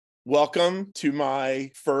Welcome to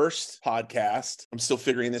my first podcast. I'm still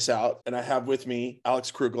figuring this out. And I have with me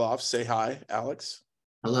Alex Kruglov. Say hi, Alex.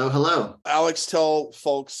 Hello, hello. Alex, tell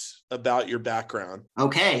folks about your background.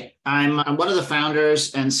 Okay. I'm one of the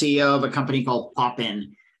founders and CEO of a company called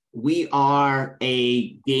Popin. We are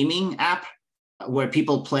a gaming app where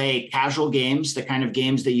people play casual games, the kind of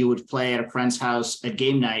games that you would play at a friend's house at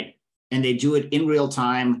game night, and they do it in real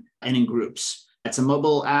time and in groups. It's a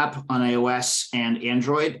mobile app on iOS and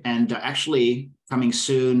Android, and actually coming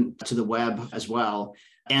soon to the web as well.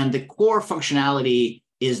 And the core functionality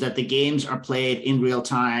is that the games are played in real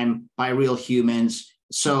time by real humans.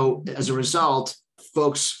 So as a result,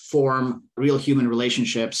 folks form real human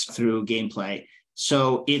relationships through gameplay.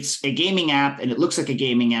 So it's a gaming app, and it looks like a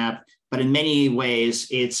gaming app, but in many ways,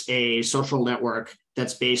 it's a social network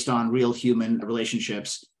that's based on real human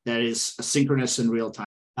relationships that is synchronous in real time.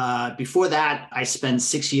 Before that, I spent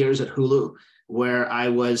 6 years at Hulu, where I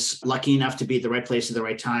was lucky enough to be at the right place at the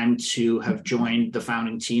right time to have joined the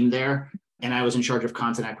founding team there. And I was in charge of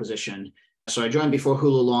content acquisition. So I joined before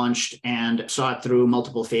Hulu launched and saw it through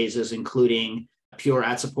multiple phases, including pure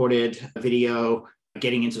ad-supported video,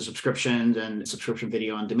 getting into subscriptions and subscription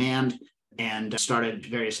video on demand, and started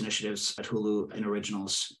various initiatives at Hulu in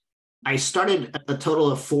originals. I started a total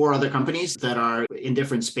of 4 other companies that are in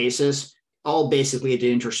different spaces, all basically at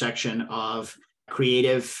the intersection of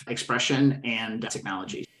creative expression and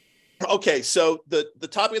technology. Okay, so the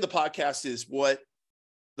topic of the podcast is what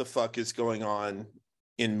the fuck is going on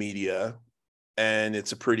in media, and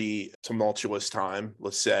it's a pretty tumultuous time,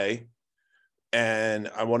 let's say. And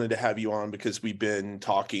I wanted to have you on because we've been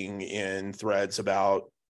talking in threads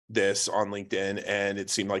about this on LinkedIn, and it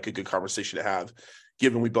seemed like a good conversation to have,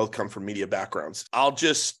 given we both come from media backgrounds. I'll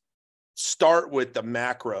just start with the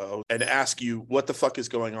macro and ask you what the fuck is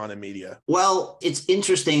going on in media. Well, it's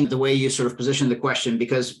interesting the way you sort of position the question,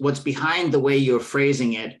 because what's behind the way you're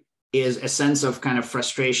phrasing it is a sense of kind of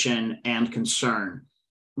frustration and concern.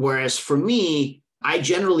 Whereas for me, I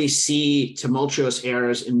generally see tumultuous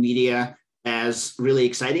eras in media as really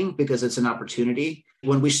exciting because it's an opportunity.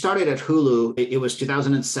 When we started at Hulu, it was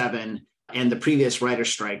 2007, and the previous writer's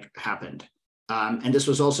strike happened. And this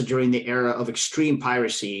was also during the era of extreme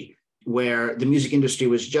piracy, where the music industry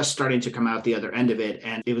was just starting to come out the other end of it,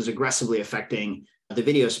 and it was aggressively affecting the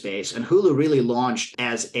video space. And Hulu really launched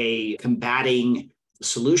as a combating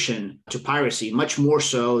solution to piracy, much more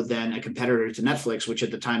so than a competitor to Netflix, which at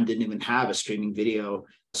the time didn't even have a streaming video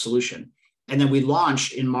solution. And then we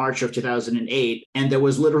launched in March of 2008, and there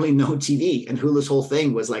was literally no TV. And Hulu's whole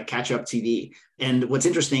thing was like catch-up TV. And what's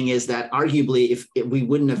interesting is that arguably, if we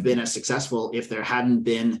wouldn't have been as successful if there hadn't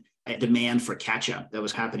been a demand for catch-up that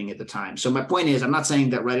was happening at the time. So my point is, I'm not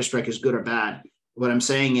saying that writer's strike is good or bad. What I'm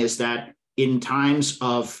saying is that in times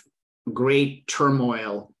of great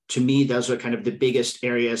turmoil, to me, those are kind of the biggest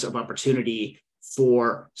areas of opportunity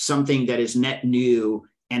for something that is net new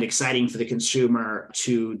and exciting for the consumer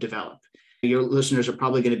to develop. Your listeners are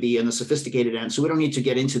probably going to be on the sophisticated end, so we don't need to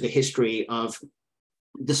get into the history of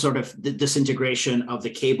the sort of the disintegration of the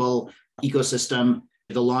cable ecosystem,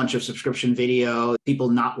 the launch of subscription video, people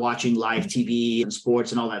not watching live TV and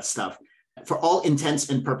sports and all that stuff. For all intents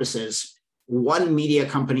and purposes, one media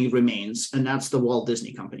company remains, and that's the Walt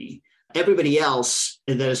Disney Company. Everybody else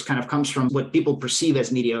that is kind of comes from what people perceive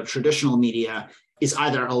as media, traditional media, is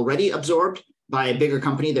either already absorbed by a bigger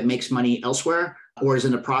company that makes money elsewhere, or is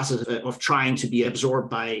in the process of trying to be absorbed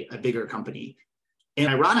by a bigger company. And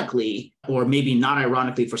ironically, or maybe not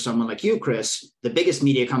ironically for someone like you, Chris, the biggest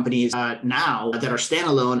media companies now that are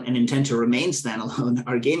standalone and intend to remain standalone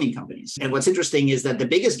are gaming companies. And what's interesting is that the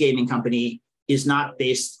biggest gaming company is not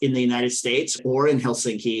based in the United States or in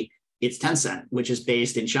Helsinki. It's Tencent, which is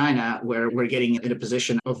based in China, where we're getting in a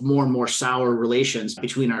position of more and more sour relations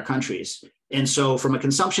between our countries. And so from a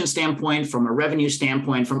consumption standpoint, from a revenue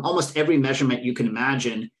standpoint, from almost every measurement you can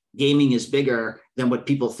imagine, gaming is bigger than what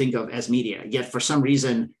people think of as media. Yet for some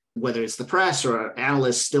reason, whether it's the press or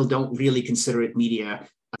analysts, still don't really consider it media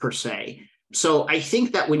per se. So I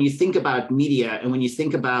think that when you think about media and when you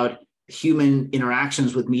think about human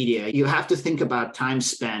interactions with media, you have to think about time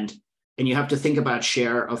spent and you have to think about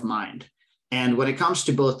share of mind. And when it comes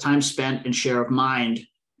to both time spent and share of mind,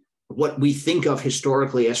 what we think of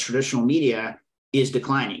historically as traditional media is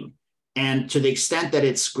declining. And to the extent that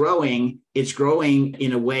it's growing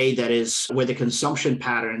in a way that is where the consumption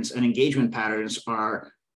patterns and engagement patterns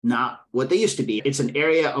are not what they used to be. It's an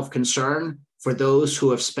area of concern for those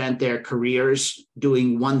who have spent their careers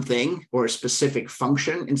doing one thing or a specific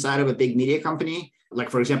function inside of a big media company, like,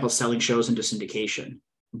 for example, selling shows into syndication.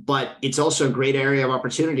 But it's also a great area of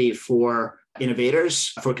opportunity for innovators,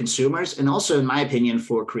 for consumers, and also, in my opinion,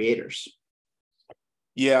 for creators.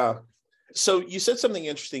 Yeah. So you said something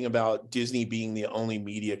interesting about Disney being the only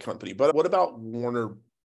media company, but what about Warner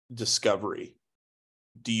Discovery?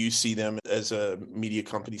 Do you see them as a media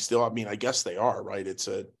company still? I mean, I guess they are, right? It's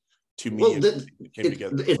a two media that came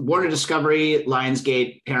together. Warner Discovery,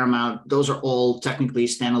 Lionsgate, Paramount, those are all technically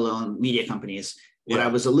standalone media companies. What I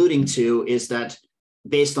was alluding to is that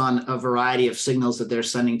based on a variety of signals that they're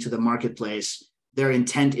sending to the marketplace, their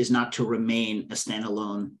intent is not to remain a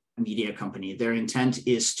standalone media company. Their intent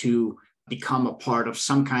is to become a part of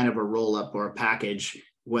some kind of a roll-up or a package,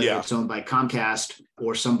 whether it's owned by Comcast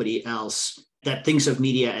or somebody else that thinks of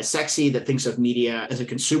media as sexy, that thinks of media as a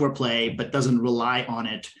consumer play, but doesn't rely on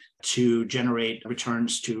it to generate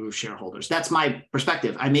returns to shareholders. That's my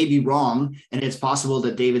perspective. I may be wrong, and it's possible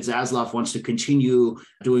that David Zaslav wants to continue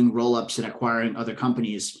doing roll-ups and acquiring other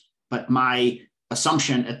companies. But my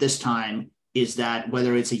assumption at this time is that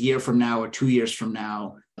whether it's a year from now or 2 years from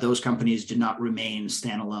now, those companies do not remain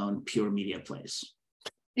standalone pure media plays.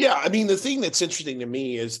 Yeah, I mean, the thing that's interesting to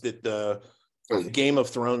me is that the Game of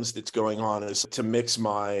Thrones that's going on, is to mix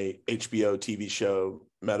my HBO TV show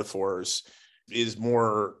metaphors, is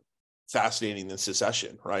more fascinating than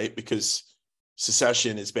Succession, right? Because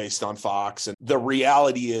Succession is based on Fox, and the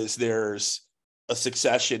reality is there's a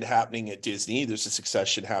succession happening at Disney, there's a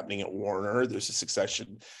succession happening at Warner, there's a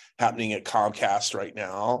succession happening at Comcast right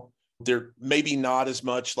now. They're maybe not as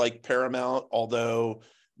much like Paramount, although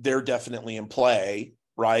they're definitely in play,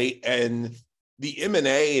 right? And the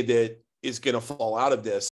M&A that is going to fall out of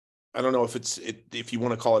this, I don't know if you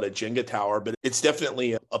want to call it a Jenga tower, but it's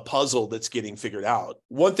definitely a puzzle that's getting figured out.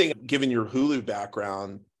 One thing, given your Hulu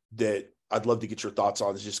background, that I'd love to get your thoughts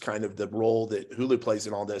on is just kind of the role that Hulu plays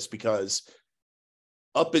in all this, because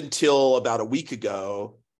up until about a week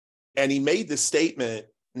ago, and he made this statement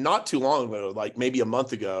not too long ago, like maybe a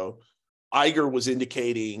month ago, Iger was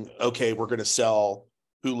indicating, okay, we're going to sell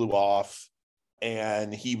Hulu off.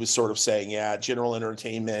 And he was sort of saying, yeah, general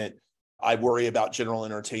entertainment, I worry about general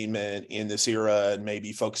entertainment in this era, and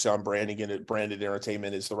maybe focus on branding, and branded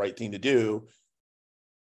entertainment is the right thing to do.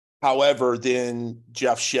 However, then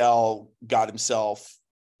Jeff Shell got himself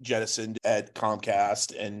jettisoned at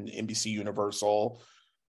Comcast and NBC Universal.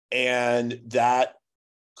 And that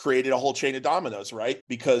created a whole chain of dominoes, right?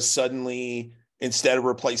 Because suddenly, instead of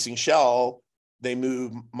replacing Shell, they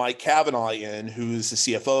moved Mike Cavanaugh in, who's the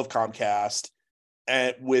CFO of Comcast,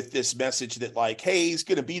 and with this message that, like, hey, he's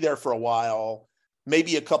going to be there for a while,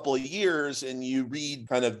 maybe a couple of years. And you read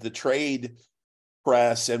kind of the trade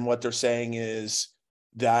press, and what they're saying is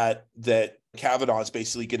that Kavanaugh is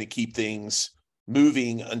basically going to keep things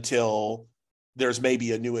moving until there's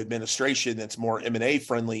maybe a new administration that's more M&A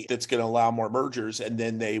friendly, that's going to allow more mergers. And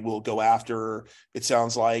then they will go after, it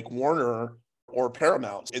sounds like, Warner or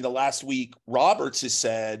Paramount. In the last week, Roberts has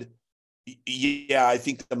said, yeah, I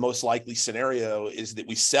think the most likely scenario is that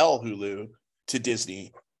we sell Hulu to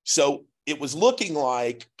Disney. So it was looking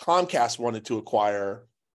like Comcast wanted to acquire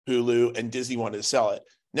Hulu and Disney wanted to sell it.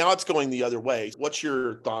 Now it's going the other way. What's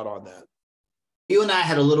your thought on that? You and I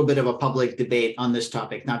had a little bit of a public debate on this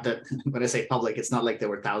topic. Not that when I say public, it's not like there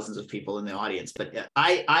were thousands of people in the audience, but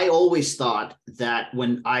I always thought that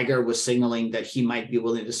when Iger was signaling that he might be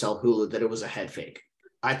willing to sell Hulu, that it was a head fake.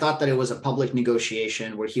 I thought that it was a public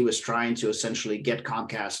negotiation where he was trying to essentially get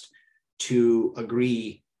Comcast to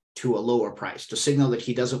agree to a lower price, to signal that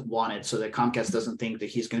he doesn't want it, so that Comcast doesn't think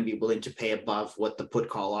that he's going to be willing to pay above what the put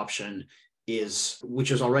call option is,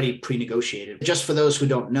 which is already pre-negotiated. Just for those who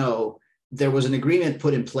don't know, there was an agreement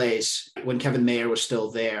put in place when Kevin Mayer was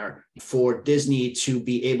still there for Disney to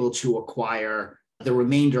be able to acquire the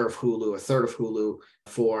remainder of Hulu, a third of Hulu,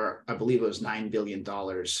 for, I believe it was $9 billion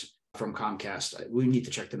from Comcast. We need to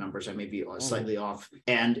check the numbers. I may be slightly off.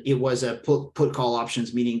 And it was a put call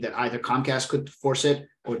options, meaning that either Comcast could force it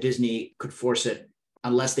or Disney could force it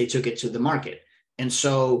unless they took it to the market. And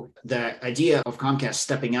so the idea of Comcast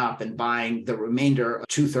stepping up and buying the remainder,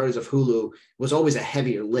 2/3 of Hulu, was always a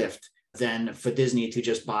heavier lift than for Disney to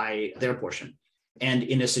just buy their portion. And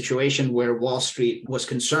in a situation where Wall Street was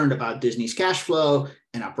concerned about Disney's cash flow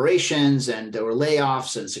and operations, and there were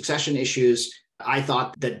layoffs and succession issues, I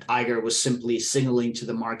thought that Iger was simply signaling to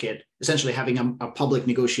the market, essentially having a public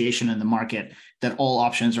negotiation in the market, that all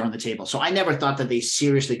options are on the table. So I never thought that they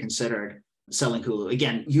seriously considered selling Hulu.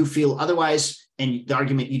 Again, you feel otherwise, and the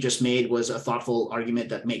argument you just made was a thoughtful argument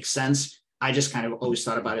that makes sense. I just kind of always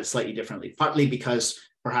thought about it slightly differently, partly because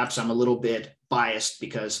perhaps I'm a little bit biased,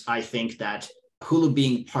 because I think that Hulu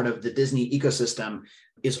being part of the Disney ecosystem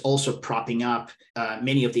is also propping up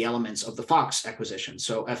many of the elements of the Fox acquisition.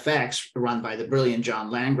 So FX, run by the brilliant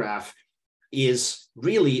John Landgraf, is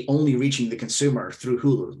really only reaching the consumer through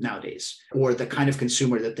Hulu nowadays, or the kind of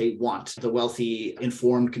consumer that they want, the wealthy,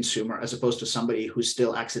 informed consumer, as opposed to somebody who's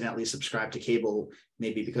still accidentally subscribed to cable,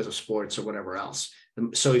 maybe because of sports or whatever else.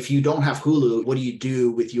 So if you don't have Hulu, what do you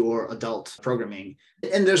do with your adult programming?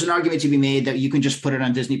 And there's an argument to be made that you can just put it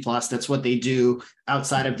on Disney Plus. That's what they do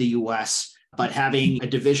outside of the US. But having a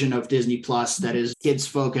division of Disney Plus that is kids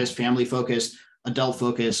focused, family focused, adult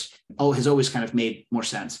focused, has always kind of made more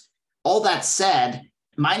sense. All that said,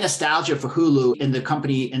 my nostalgia for Hulu and the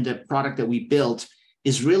company and the product that we built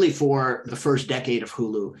is really for the first decade of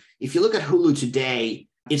Hulu. If you look at Hulu today,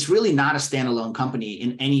 it's really not a standalone company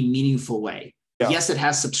in any meaningful way. Yeah. Yes, it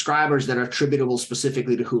has subscribers that are attributable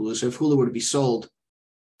specifically to Hulu. So if Hulu were to be sold,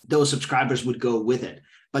 those subscribers would go with it.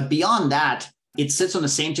 But beyond that, it sits on the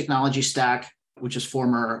same technology stack, which is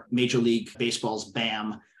former Major League Baseball's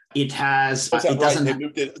BAM. It has, it doesn't.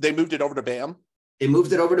 They moved it over to BAM. They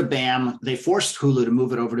moved it over to BAM. They forced Hulu to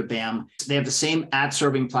move it over to BAM. They have the same ad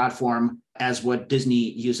serving platform as what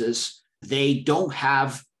Disney uses. They don't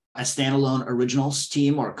have a standalone originals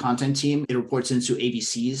team or content team. It reports into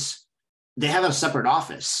ABC's. They have a separate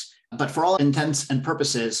office, but for all intents and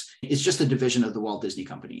purposes, it's just a division of the Walt Disney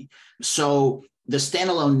Company. So the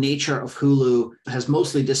standalone nature of Hulu has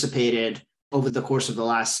mostly dissipated over the course of the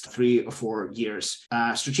last 3 or 4 years.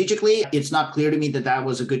 Strategically, it's not clear to me that that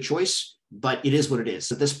was a good choice, but it is what it is.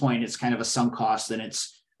 At this point, it's kind of a sunk cost, and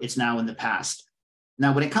it's now in the past.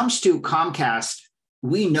 Now, when it comes to Comcast,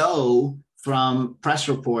 we know from press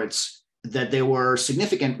reports that there were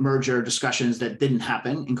significant merger discussions that didn't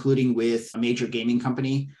happen, including with a major gaming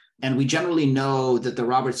company. And we generally know that the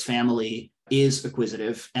Roberts family is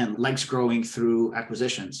acquisitive and likes growing through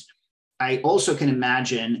acquisitions. I also can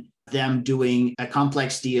imagine them doing a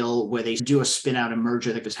complex deal where they do a spin out and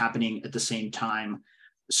merger that was happening at the same time.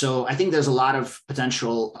 So I think there's a lot of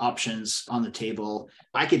potential options on the table.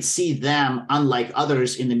 I could see them, unlike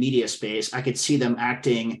others in the media space, I could see them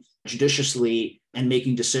acting judiciously and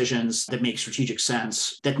making decisions that make strategic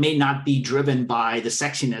sense that may not be driven by the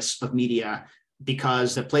sexiness of media,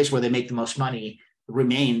 because the place where they make the most money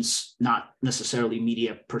remains not necessarily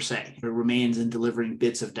media per se. It remains in delivering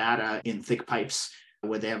bits of data in thick pipes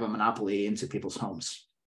where they have a monopoly into people's homes.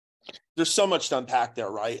 There's so much to unpack there,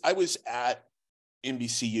 right? I was at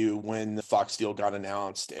NBCU when the Fox deal got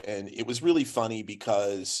announced, and it was really funny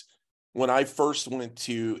because when I first went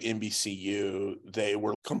to NBCU, they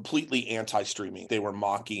were completely anti-streaming. They were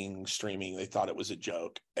mocking streaming. They thought it was a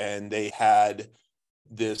joke. And they had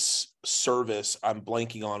this service, I'm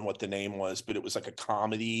blanking on what the name was, but it was like a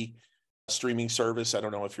comedy streaming service. I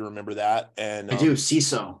don't know if you remember that. And I do,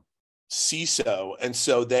 CISO. CISO. And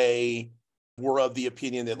so they were of the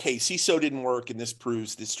opinion that, hey, CISO didn't work and this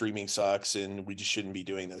proves that streaming sucks and we just shouldn't be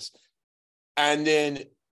doing this. And then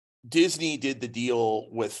Disney did the deal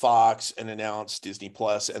with Fox and announced Disney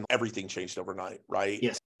Plus, and everything changed overnight, right?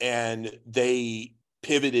 Yes. And they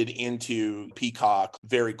pivoted into Peacock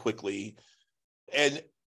very quickly. And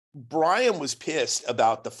Brian was pissed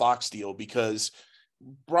about the Fox deal because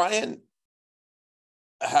Brian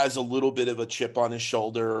has a little bit of a chip on his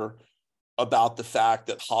shoulder about the fact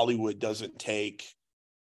that Hollywood doesn't take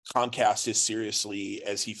Comcast as seriously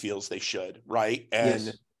as he feels they should, right? And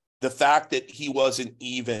yes. The fact that he wasn't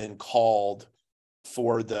even called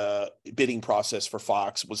for the bidding process for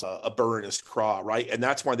Fox was a burr in his craw, right? And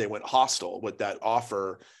that's why they went hostile with that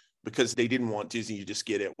offer, because they didn't want Disney to just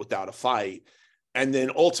get it without a fight. And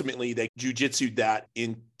then ultimately they jujitsu'd that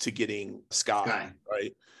into getting Sky,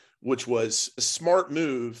 right? Which was a smart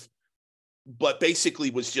move, but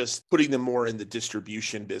basically was just putting them more in the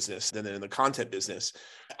distribution business than in the content business.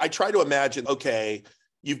 I try to imagine, okay,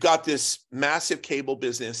 you've got this massive cable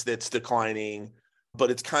business that's declining,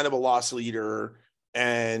 but it's kind of a loss leader,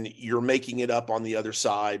 and you're making it up on the other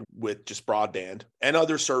side with just broadband and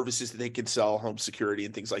other services that they can sell, home security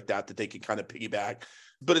and things like that they can kind of piggyback.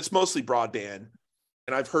 But it's mostly broadband.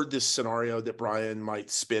 And I've heard this scenario that Brian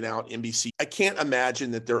might spin out NBC. I can't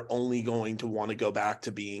imagine that they're only going to want to go back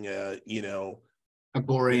to being a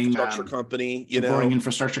boring infrastructure company, boring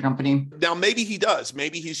infrastructure company. Now, maybe he does.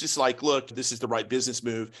 Maybe he's just like, look, this is the right business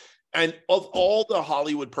move. And of all the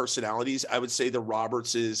Hollywood personalities, I would say the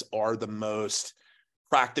Robertses are the most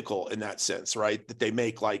practical in that sense, right? That they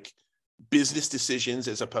make like business decisions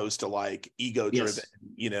as opposed to like ego-driven,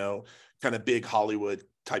 yes, kind of big Hollywood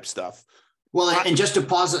type stuff. Well, and just to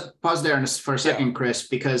pause there for a second, yeah, Chris,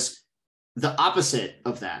 because the opposite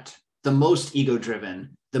of that, the most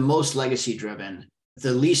ego-driven, the most legacy-driven,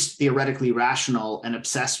 the least theoretically rational and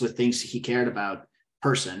obsessed with things he cared about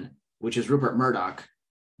person, which is Rupert Murdoch,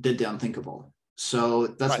 did the unthinkable. So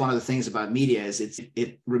that's Right. one of the things about media is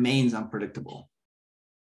it remains unpredictable.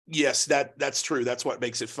 Yes, that's true. That's what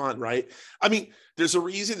makes it fun, right? I mean, there's a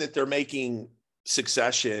reason that they're making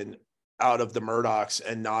Succession out of the Murdochs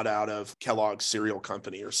and not out of Kellogg's cereal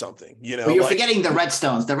company or something, you know? But you're like, forgetting the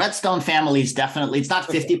Redstones. The Redstone family is definitely, it's not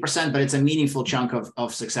 50%, but it's a meaningful chunk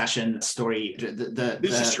of Succession story. This is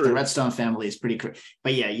The true. Redstone family is pretty,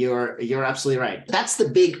 but yeah, you're absolutely right. That's the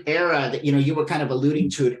big era that, you were kind of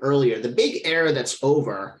alluding to it earlier. The big era that's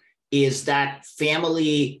over is that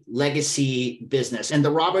family legacy business. And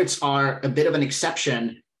the Roberts are a bit of an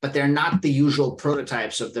exception, but they're not the usual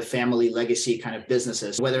prototypes of the family legacy kind of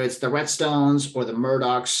businesses, whether it's the Redstones or the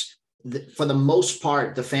Murdochs. For the most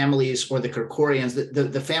part, the families or the Kerkorians,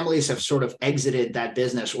 the families have sort of exited that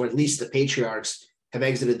business, or at least the patriarchs have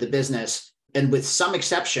exited the business. And with some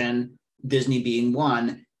exception, Disney being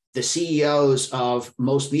one, the CEOs of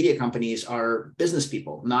most media companies are business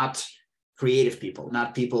people, not creative people,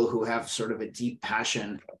 not people who have sort of a deep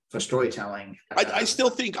passion for storytelling. I still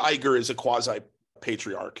think Iger is a quasi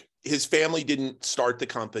patriarch. His family didn't start the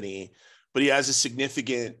company, but he has a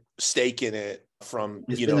significant stake in it from,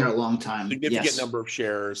 He's been there a long time. significant number of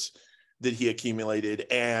shares that he accumulated.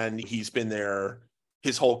 And he's been there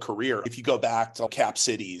his whole career. If you go back to Cap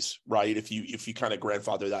Cities, right? If you kind of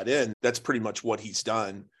grandfather that in, that's pretty much what he's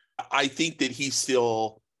done. I think that he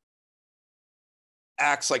still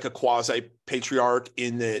acts like a quasi patriarch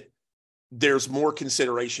in that there's more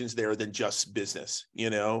considerations there than just business,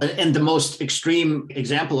 And the most extreme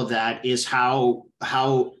example of that is how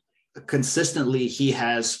consistently he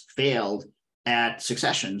has failed at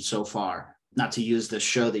Succession so far. Not to use the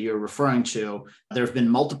show that you're referring to, there have been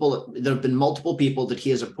multiple people that he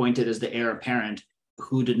has appointed as the heir apparent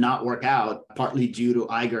who did not work out, partly due to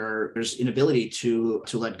Iger's inability to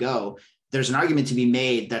let go. There's an argument to be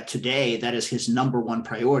made that today that is his number one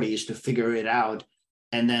priority, is to figure it out.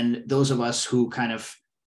 And then those of us who kind of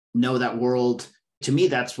know that world, to me,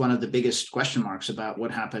 that's one of the biggest question marks about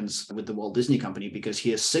what happens with the Walt Disney Company, because he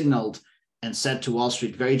has signaled and said to Wall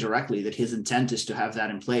Street very directly that his intent is to have that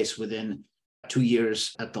in place within 2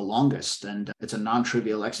 years at the longest. And it's a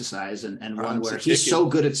non-trivial exercise and one where he's so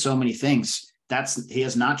good at so many things. He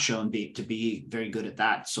has not shown to be very good at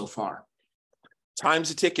that so far.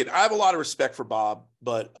 Time's a ticket. I have a lot of respect for Bob,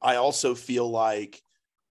 but I also feel like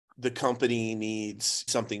the company needs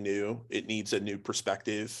something new. It needs a new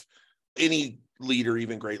perspective. Any leader,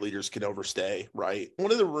 even great leaders, can overstay, right?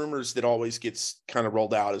 One of the rumors that always gets kind of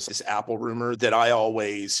rolled out is this Apple rumor that I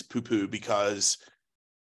always poo-poo, because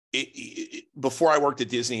before I worked at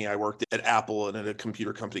Disney, I worked at Apple and at a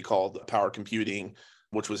computer company called Power Computing,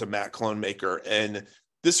 which was a Mac clone maker. And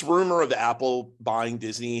this rumor of Apple buying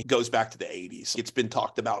Disney goes back to the 80s. It's been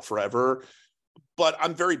talked about forever. But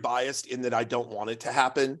I'm very biased in that I don't want it to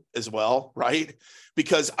happen as well, right?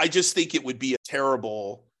 Because I just think it would be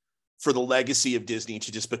terrible for the legacy of Disney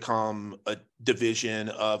to just become a division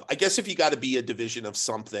of, I guess if you got to be a division of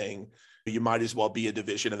something, you might as well be a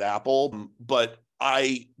division of Apple. But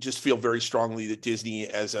I just feel very strongly that Disney,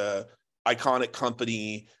 as a iconic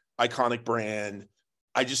company, iconic brand,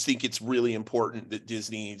 I just think it's really important that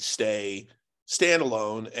Disney stay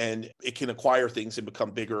standalone, and it can acquire things and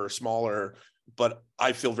become bigger or smaller. But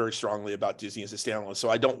I feel very strongly about Disney as a standalone. So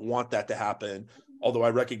I don't want that to happen, although I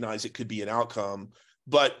recognize it could be an outcome.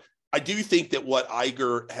 But I do think that what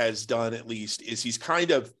Iger has done, at least, is he's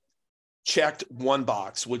kind of checked one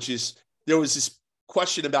box, which is, there was this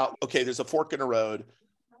question about, okay, there's a fork in the road.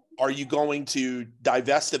 Are you going to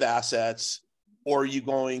divest of assets, or are you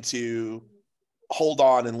going to hold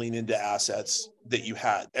on and lean into assets that you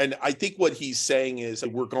had? And I think what he's saying is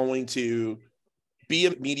that we're going to be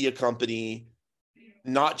a media company,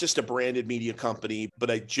 not just a branded media company, but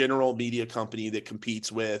a general media company that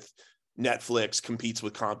competes with Netflix, competes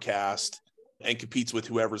with Comcast, and competes with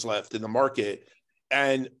whoever's left in the market.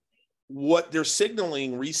 And what they're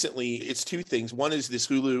signaling recently, it's two things. One is this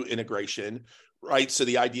Hulu integration, right? So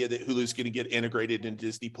the idea that Hulu's going to get integrated in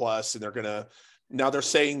Disney Plus, and now they're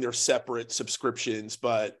saying they're separate subscriptions,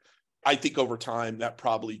 but I think over time that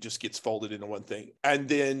probably just gets folded into one thing. And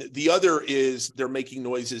then the other is they're making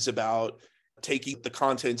noises about taking the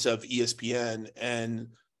contents of ESPN and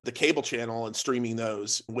the cable channel and streaming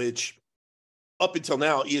those, which up until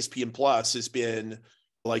now, ESPN Plus has been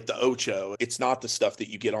like the Ocho. It's not the stuff that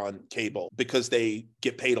you get on cable, because they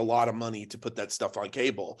get paid a lot of money to put that stuff on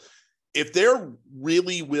cable. If they're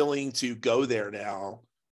really willing to go there now,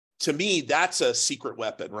 to me, that's a secret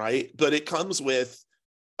weapon, right? But it comes with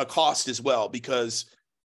a cost as well, because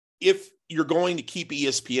if you're going to keep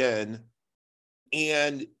ESPN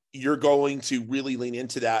and you're going to really lean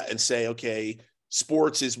into that and say, okay,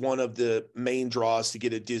 sports is one of the main draws to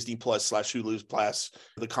get a Disney Plus / Hulu Plus,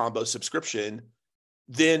 the combo subscription,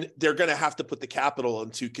 then they're going to have to put the capital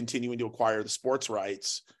into continuing to acquire the sports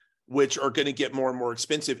rights, which are going to get more and more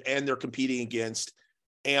expensive. And they're competing against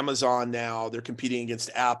Amazon now. They're competing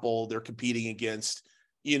against Apple. They're competing against,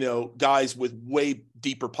 guys with way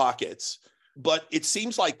deeper pockets. But it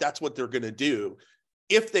seems like that's what they're going to do.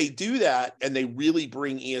 If they do that and they really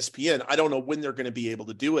bring ESPN, I don't know when they're going to be able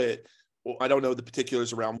to do it. Well, I don't know the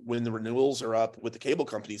particulars around when the renewals are up with the cable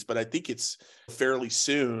companies, but I think it's fairly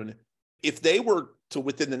soon. If they were to,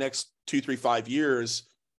 within the next 2, 3, 5 years,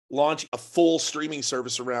 launch a full streaming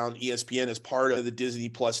service around ESPN as part of the Disney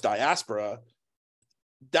Plus diaspora,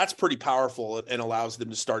 that's pretty powerful and allows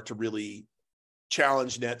them to start to really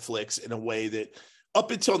challenge Netflix in a way that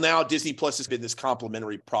up until now, Disney Plus has been this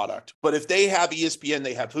complementary product. But if they have ESPN,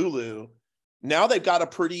 they have Hulu, now they've got a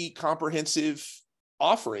pretty comprehensive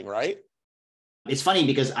offering, right? It's funny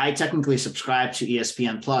because I technically subscribe to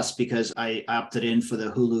ESPN Plus because I opted in for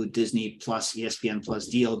the Hulu Disney Plus ESPN Plus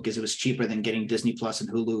deal because it was cheaper than getting Disney Plus and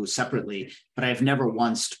Hulu separately. But I've never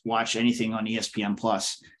once watched anything on ESPN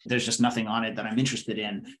Plus. There's just nothing on it that I'm interested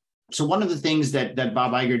in. So one of the things that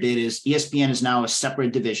Bob Iger did is ESPN is now a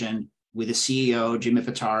separate division with a CEO, Jimmy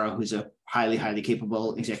Pitaro, who's a highly, highly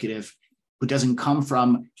capable executive who doesn't come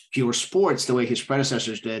from pure sports the way his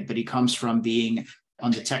predecessors did, but he comes from being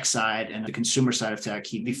on the tech side and the consumer side of tech.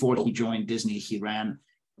 Before he joined Disney, he ran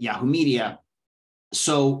Yahoo Media.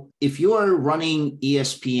 So if you're running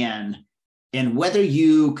ESPN, and whether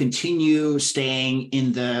you continue staying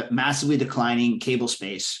in the massively declining cable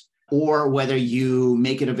space, or whether you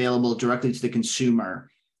make it available directly to the consumer,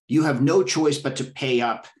 you have no choice but to pay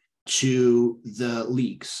up to the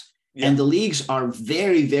leagues. Yeah. And the leagues are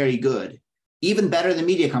very, very good, even better than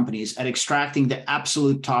media companies at extracting the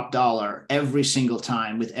absolute top dollar every single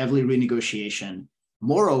time with every renegotiation.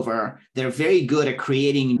 Moreover, they're very good at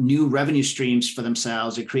creating new revenue streams for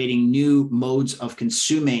themselves, at creating new modes of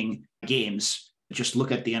consuming games. Just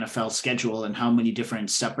look at the NFL schedule and how many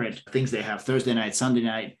different separate things they have: Thursday night, Sunday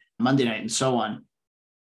night, Monday night, and so on.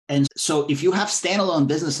 And so if you have standalone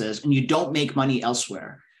businesses and you don't make money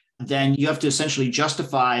elsewhere, then you have to essentially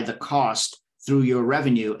justify the cost through your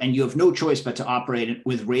revenue, and you have no choice but to operate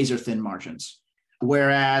with razor thin margins.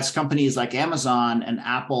 Whereas companies like Amazon and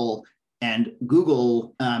Apple and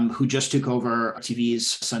Google, who just took over TV's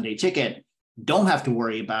Sunday Ticket, don't have to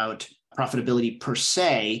worry about profitability per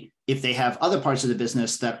se if they have other parts of the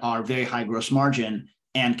business that are very high gross margin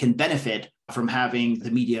and can benefit from having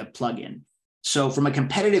the media plug-in. So from a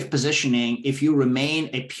competitive positioning, if you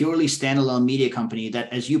remain a purely standalone media company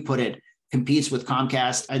that, as you put it, competes with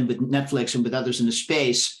Comcast and with Netflix and with others in the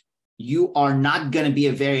space, you are not going to be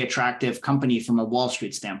a very attractive company from a Wall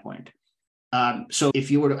Street standpoint. So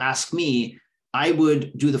if you were to ask me, I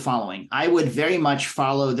would do the following. I would very much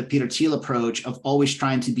follow the Peter Thiel approach of always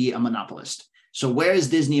trying to be a monopolist. So where is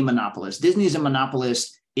Disney a monopolist? Disney is a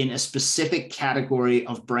monopolist in a specific category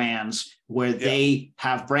of brands where they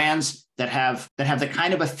have brands that have the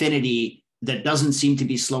kind of affinity that doesn't seem to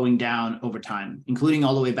be slowing down over time, including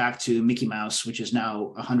all the way back to Mickey Mouse, which is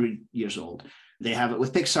now 100 years old. They have it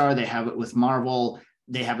with Pixar, they have it with Marvel,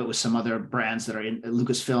 they have it with some other brands that are in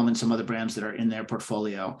Lucasfilm and some other brands that are in their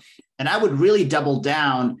portfolio. And I would really double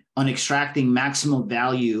down on extracting maximum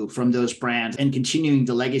value from those brands and continuing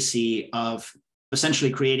the legacy of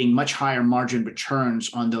essentially creating much higher margin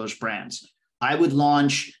returns on those brands. I would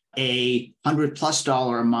launch a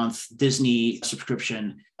 $100+ a month Disney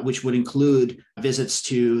subscription, which would include visits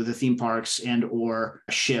to the theme parks and or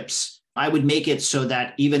ships. I would make it so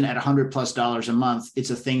that even at $100+ a month, it's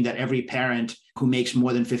a thing that every parent who makes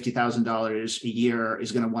more than $50,000 a year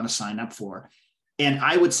is going to want to sign up for. And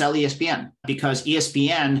I would sell ESPN because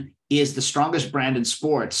ESPN is the strongest brand in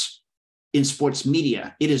sports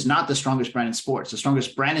media. It is not the strongest brand in sports. The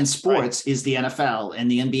strongest brand in sports is the NFL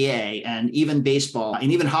and the NBA, and even baseball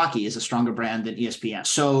and even hockey is a stronger brand than ESPN.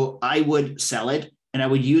 So I would sell it, and I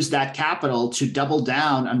would use that capital to double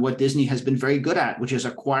down on what Disney has been very good at, which is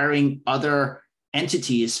acquiring other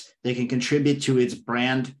entities that can contribute to its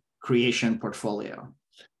brand creation portfolio.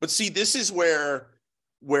 But see, this is where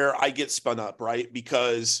I get spun up, right?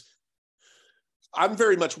 Because I'm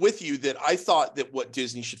very much with you that I thought that what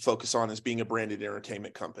Disney should focus on is being a branded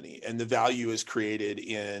entertainment company, and the value is created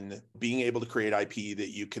in being able to create IP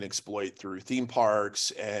that you can exploit through theme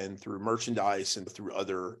parks and through merchandise and through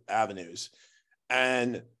other avenues.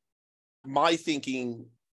 And my thinking,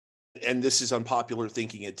 and this is unpopular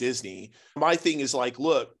thinking at Disney, my thing is like,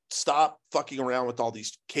 look, stop fucking around with all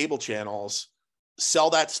these cable channels sell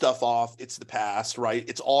that stuff off. It's the past, right?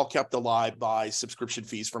 It's all kept alive by subscription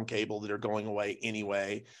fees from cable that are going away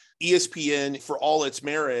anyway. ESPN, for all its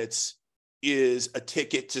merits, is a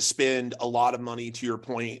ticket to spend a lot of money, to your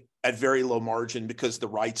point, at very low margin because the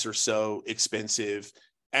rights are so expensive.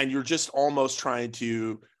 And you're just almost trying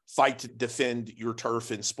to fight to defend your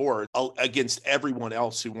turf in sport against everyone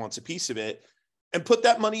else who wants a piece of it, and put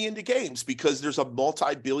that money into games, because there's a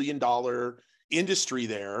multi-billion-dollar industry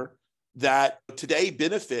there that today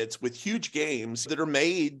benefits with huge games that are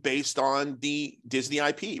made based on the Disney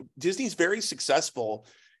IP. Disney's very successful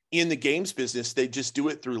in the games business. They just do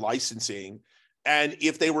it through licensing. And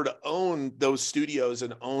if they were to own those studios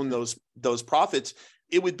and own those profits,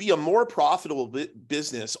 it would be a more profitable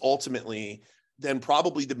business ultimately than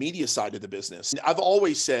probably the media side of the business. I've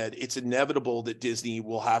always said it's inevitable that Disney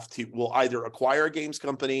will either acquire a games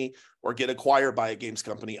company or get acquired by a games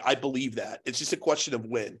company. I believe that. It's just a question of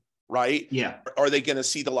when, right? Yeah. Are they going to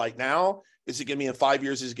see the light now? Is it going to be in 5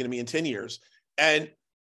 years? Is it going to be in 10 years? And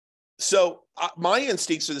so my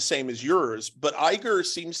instincts are the same as yours, but Iger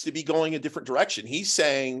seems to be going a different direction. He's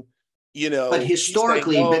saying, but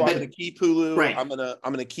historically, I'm going to keep Hulu. Right. I'm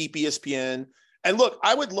going to keep ESPN. And look,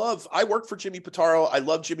 I work for Jimmy Pitaro. I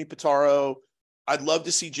love Jimmy Pitaro. I'd love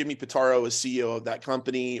to see Jimmy Pitaro as CEO of that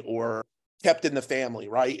company or kept in the family,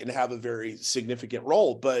 right? And have a very significant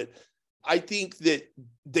role. But I think that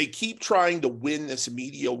they keep trying to win this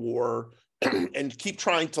media war and keep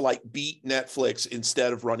trying to beat Netflix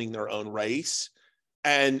instead of running their own race.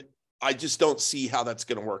 And I just don't see how that's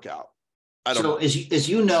going to work out. I don't know. As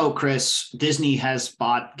you know, Chris, Disney has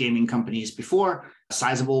bought gaming companies before,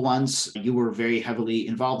 sizable ones. You were very heavily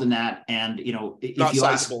involved in that. And, if not you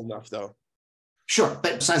sizable enough, though. Sure,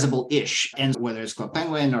 but sizable-ish. And whether it's Club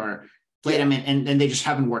Penguin or Playdom, and they just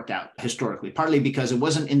haven't worked out historically, partly because it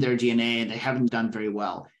wasn't in their DNA and they haven't done very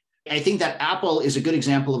well. I think that Apple is a good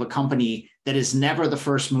example of a company that is never the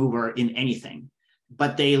first mover in anything,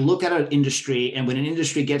 but they look at an industry, and when an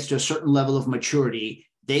industry gets to a certain level of maturity,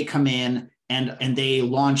 they come in and they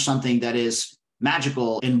launch something that is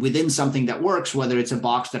magical and within something that works, whether it's a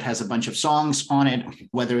box that has a bunch of songs on it,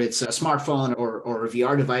 whether it's a smartphone or a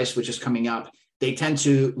VR device, which is coming up. They tend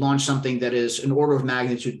to launch something that is an order of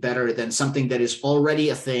magnitude better than something that is already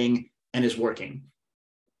a thing and is working.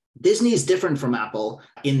 Disney is different from Apple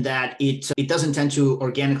in that it doesn't tend to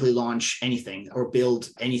organically launch anything or build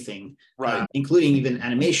anything, right? Including even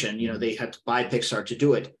animation. They had to buy Pixar to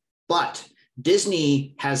do it. But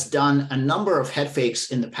Disney has done a number of head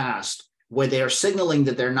fakes in the past where they are signaling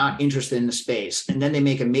that they're not interested in the space, and then they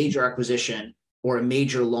make a major acquisition or a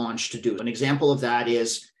major launch to do it. An example of that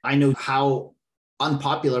is, I know how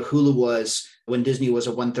unpopular Hulu was when Disney was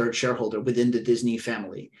a 1/3 shareholder within the Disney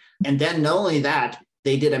family. And then not only that,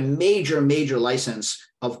 they did a major license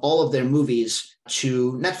of all of their movies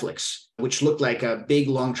to Netflix, which looked like a big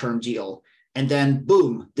long-term deal. And then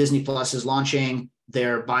boom, Disney Plus is launching.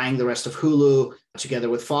 They're buying the rest of Hulu together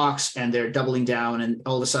with Fox, and they're doubling down. And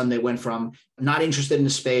all of a sudden they went from not interested in the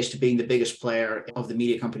space to being the biggest player of the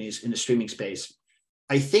media companies in the streaming space.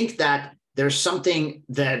 I think that there's something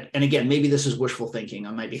that, and again, maybe this is wishful thinking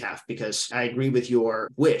on my behalf, because I agree with your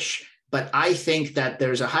wish, but I think that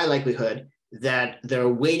there's a high likelihood that they're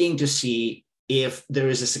waiting to see if there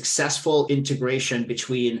is a successful integration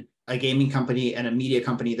between a gaming company and a media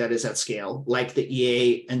company that is at scale, like the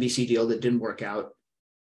EA NBC deal that didn't work out.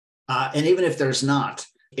 And even if there's not,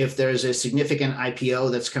 if there's a significant IPO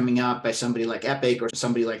that's coming up by somebody like Epic or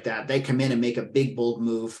somebody like that, they come in and make a big, bold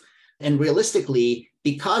move. And realistically,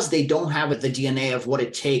 because they don't have the DNA of what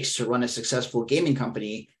it takes to run a successful gaming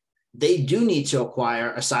company, they do need to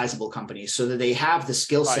acquire a sizable company so that they have the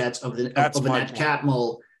skill sets of an Ed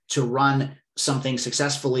Catmull to run something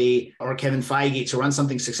successfully, or Kevin Feige to run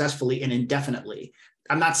something successfully and indefinitely.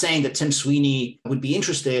 I'm not saying that Tim Sweeney would be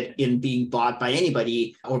interested in being bought by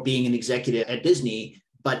anybody or being an executive at Disney,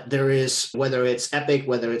 but there is, whether it's Epic,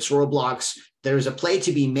 whether it's Roblox, there is a play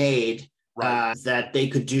to be made that they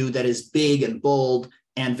could do that is big and bold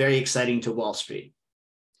and very exciting to Wall Street.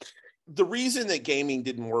 The reason that gaming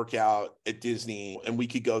didn't work out at Disney, and we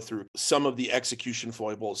could go through some of the execution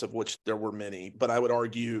foibles, of which there were many, but I would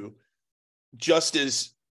argue just as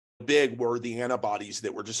big were the antibodies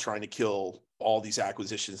that were just trying to kill all these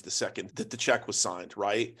acquisitions the second that the check was signed,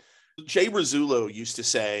 right? Jay Rizzullo used to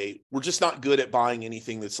say, we're just not good at buying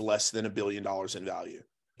anything that's less than $1 billion in value.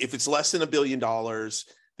 If it's less than $1 billion,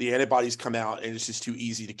 the antibodies come out and it's just too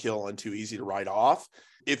easy to kill and too easy to write off.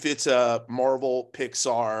 If it's a Marvel,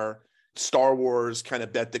 Pixar, Star Wars kind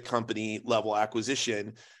of bet the company level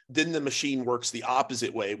acquisition. Then the machine works the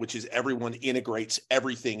opposite way, which is everyone integrates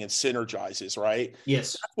everything and synergizes, right?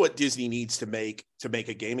 Yes. That's what Disney needs to make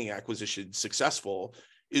a gaming acquisition successful,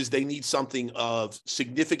 is they need something of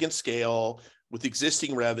significant scale with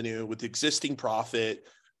existing revenue, with existing profit,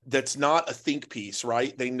 that's not a think piece,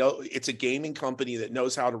 right? They know it's a gaming company that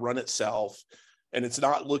knows how to run itself, and it's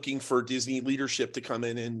not looking for Disney leadership to come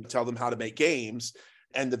in and tell them how to make games.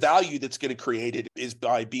 And the value that's going to create it is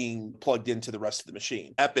by being plugged into the rest of the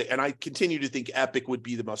machine. Epic, and I continue to think Epic would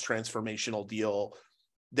be the most transformational deal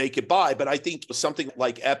they could buy. But I think something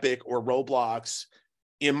like Epic or Roblox,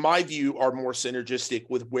 in my view, are more synergistic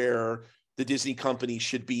with where the Disney company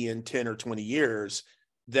should be in 10 or 20 years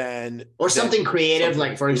than... Or something creative,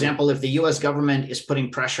 like, for example, if the US government is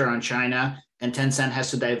putting pressure on China and Tencent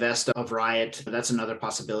has to divest of Riot, that's another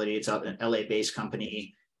possibility. It's an LA-based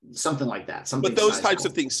company. Something like that. Something but those sizable. types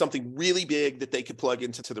of things, something really big that they could plug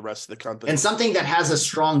into the rest of the company. And something that has a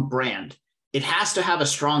strong brand. It has to have a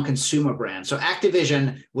strong consumer brand. So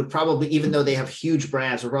Activision would probably, even though they have huge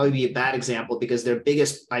brands, would probably be a bad example because their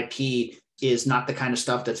biggest IP is not the kind of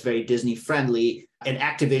stuff that's very Disney friendly. And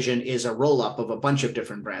Activision is a roll-up of a bunch of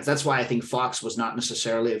different brands. That's why I think Fox was not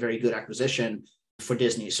necessarily a very good acquisition for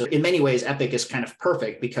Disney. So in many ways, Epic is kind of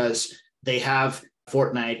perfect because they have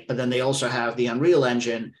Fortnite, but then they also have the Unreal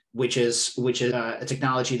Engine, which is a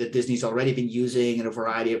technology that Disney's already been using in a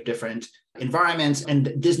variety of different environments.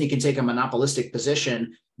 And Disney can take a monopolistic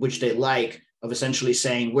position, which they like, of essentially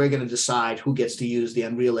saying, we're going to decide who gets to use the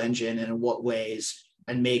Unreal Engine and in what ways,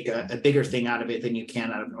 and make a bigger thing out of it than you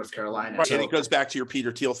can out of North Carolina. Right. So, and it goes back to your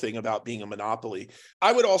Peter Thiel thing about being a monopoly.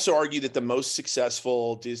 I would also argue that the most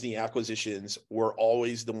successful Disney acquisitions were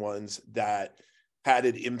always the ones that had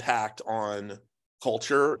an impact on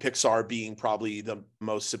culture, Pixar being probably the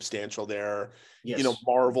most substantial there. yes. You know,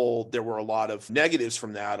 Marvel, there were a lot of negatives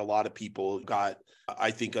from that. A lot of people got,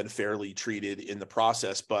 I think, unfairly treated in the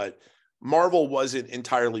process, but Marvel wasn't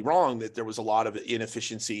entirely wrong that there was a lot of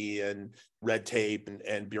inefficiency and red tape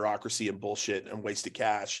and bureaucracy and bullshit and wasted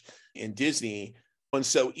cash in Disney. And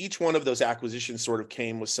so each one of those acquisitions sort of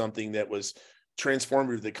came with something that was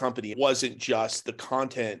transformative to the company. It wasn't just the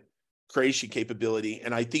content creation capability.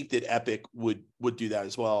 And I think that Epic would do that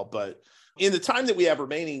as well. But in the time that we have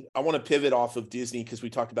remaining, I want to pivot off of Disney because we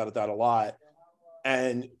talked about that a lot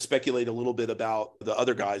and speculate a little bit about the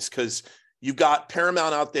other guys, because you've got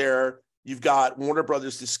Paramount out there, you've got Warner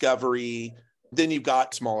Brothers Discovery, then you've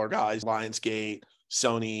got smaller guys, Lionsgate,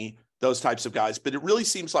 Sony, those types of guys. But it really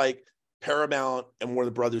seems like Paramount and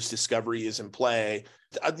Warner Brothers Discovery is in play.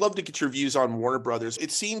 I'd love to get your views on Warner Brothers.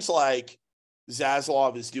 It seems like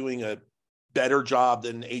Zaslav is doing a better job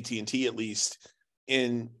than AT&T, at least,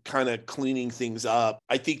 in kind of cleaning things up.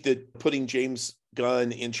 I think that putting James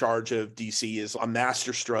Gunn in charge of DC is a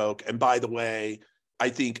masterstroke. And by the way, I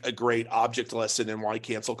think a great object lesson in why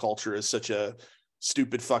cancel culture is such a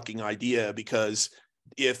stupid fucking idea, because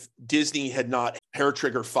if Disney had not hair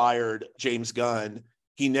trigger fired James Gunn,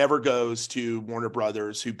 he never goes to Warner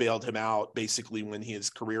Brothers, who bailed him out basically when his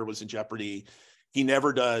career was in jeopardy. He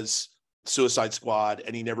never does Suicide Squad,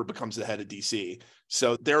 and he never becomes the head of DC.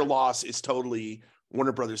 So their loss is totally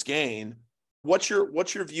Warner Brothers' gain. What's your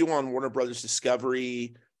view on Warner Brothers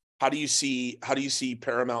Discovery? How do you see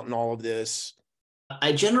Paramount in all of this?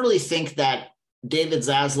 I generally think that David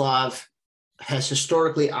Zaslav has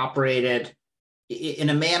historically operated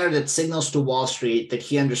in a manner that signals to Wall Street that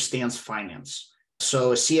he understands finance.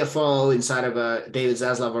 So a CFO inside of a David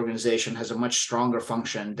Zaslav organization has a much stronger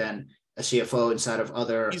function than a CFO inside of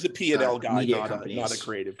other. He's a P&L guy, companies. not a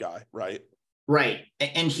creative guy, right? Right.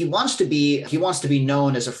 And he wants to be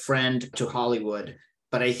known as a friend to Hollywood,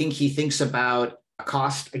 but I think he thinks about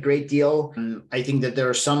cost a great deal. I think that there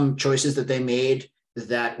are some choices that they made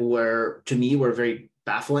that were very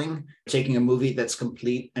baffling. Taking a movie that's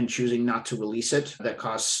complete and choosing not to release it, that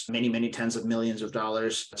costs many, many tens of millions of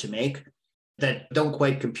dollars to make, that don't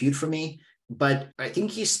quite compute for me. But I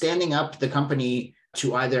think he's standing up the company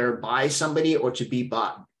to either buy somebody or to be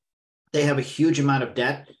bought. They have a huge amount of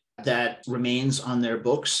debt that remains on their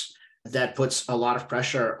books that puts a lot of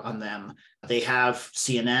pressure on them. They have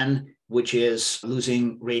CNN, which is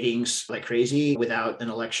losing ratings like crazy without an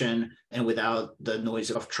election and without the noise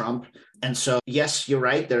of Trump. And so, yes, you're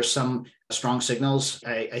right. There's some strong signals.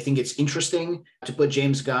 I think it's interesting to put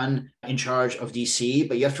James Gunn in charge of DC,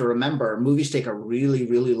 but you have to remember, movies take a really,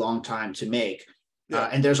 really long time to make. Yeah.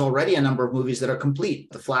 And there's already a number of movies that are complete.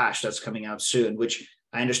 The Flash, that's coming out soon, which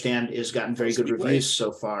I understand has gotten very good reviews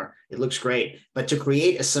so far. It looks great. But to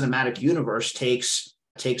create a cinematic universe takes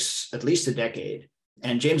at least a decade.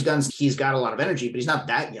 And James Gunn, he's got a lot of energy, but he's not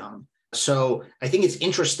that young. So I think it's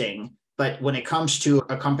interesting. But when it comes to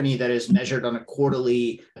a company that is measured on a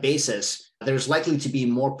quarterly basis, there's likely to be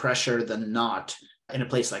more pressure than not in a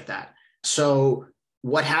place like that. So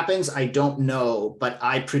what happens, I don't know, but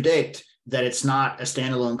I predict that it's not a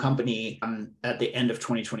standalone company at the end of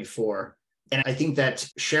 2024. And I think that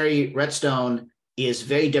Sherry Redstone is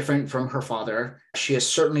very different from her father. She has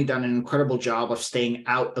certainly done an incredible job of staying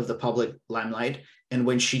out of the public limelight. And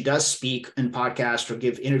when she does speak in podcasts or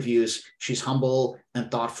give interviews, she's humble and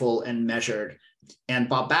thoughtful and measured. And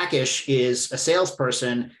Bob Bakish is a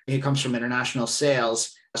salesperson. He comes from international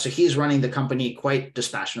sales. So he's running the company quite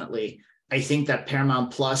dispassionately. I think that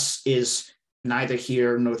Paramount Plus is neither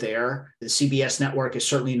here nor there. The CBS network is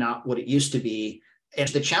certainly not what it used to be. And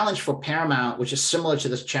the challenge for Paramount, which is similar to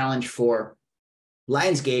this challenge for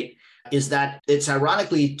Lionsgate, is that it's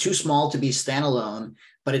ironically too small to be standalone,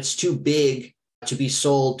 but it's too big to be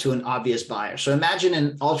sold to an obvious buyer. So imagine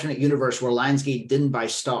an alternate universe where Lionsgate didn't buy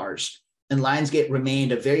Starz and Lionsgate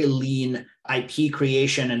remained a very lean IP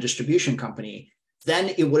creation and distribution company.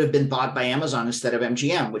 Then it would have been bought by Amazon instead of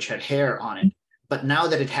MGM, which had hair on it. But now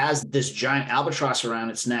that it has this giant albatross around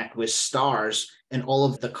its neck with Starz and all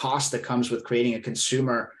of the cost that comes with creating a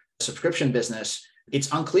consumer subscription business,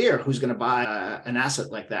 it's unclear who's going to buy an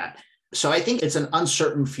asset like that. So I think it's an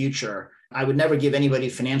uncertain future. I would never give anybody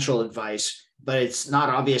financial advice, but it's not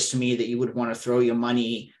obvious to me that you would want to throw your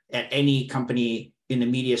money at any company in the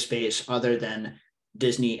media space other than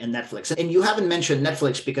Disney and Netflix. And you haven't mentioned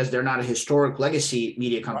Netflix because they're not a historic legacy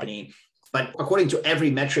media company, right. But according to every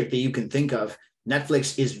metric that you can think of,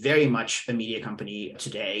 Netflix is very much a media company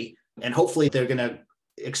today. And hopefully they're going to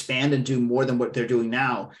expand and do more than what they're doing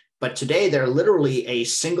now. But today they're literally a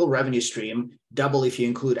single revenue stream, double if you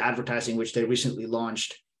include advertising, which they recently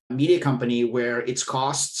launched, a media company where its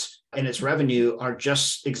costs and its revenue are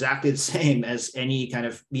just exactly the same as any kind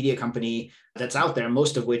of media company that's out there,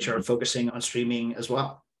 most of which are focusing on streaming as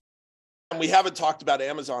well. And we haven't talked about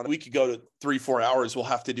Amazon. We could go to 3-4 hours. We'll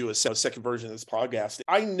have to do a second version of this podcast.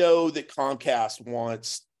 I know that Comcast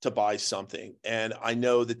wants to buy something, and I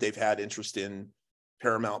know that they've had interest in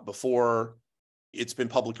Paramount before. It's been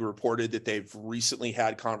publicly reported that they've recently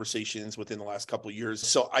had conversations within the last couple of years.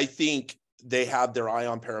 So I think they have their eye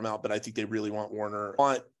on Paramount, but I think they really want Warner.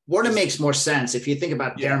 Warner makes more sense. If you think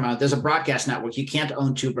about Paramount, there's a broadcast network. You can't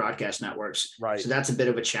own two broadcast networks. Right. So that's a bit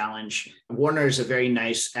of a challenge. Warner is a very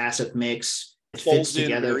nice asset mix. It fits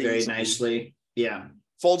together very nicely. Yeah.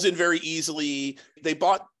 Folds in very easily. They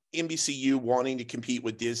bought NBCU wanting to compete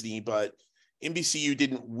with Disney, but NBCU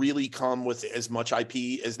didn't really come with as much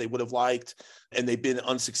IP as they would have liked, and they've been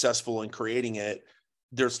unsuccessful in creating it.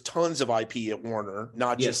 There's tons of IP at Warner,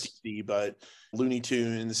 not just DC, but Looney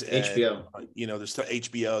Tunes and HBO. There's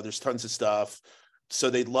HBO, there's tons of stuff. So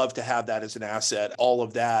they'd love to have that as an asset. All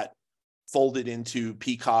of that folded into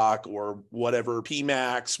Peacock or whatever,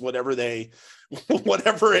 PMax, whatever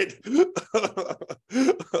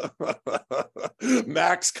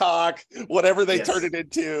Maxcock, whatever they turn it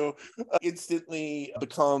into, instantly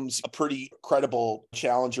becomes a pretty credible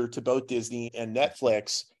challenger to both Disney and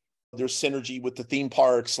Netflix. There's synergy with the theme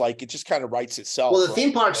parks. Like, it just kind of writes itself. Well, the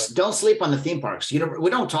theme parks, don't sleep on the theme parks. We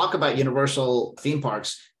don't talk about Universal theme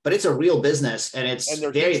parks, but it's a real business and it's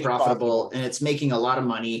very profitable and it's making a lot of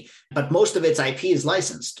money. But most of its IP is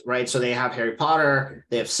licensed, right? So they have Harry Potter,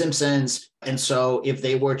 they have Simpsons. And so if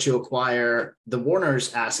they were to acquire the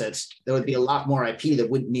Warner's assets, there would be a lot more IP that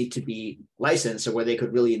wouldn't need to be licensed, or where they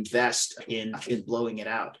could really invest in blowing it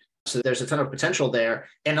out. So there's a ton of potential there.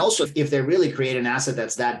 And also, if they really create an asset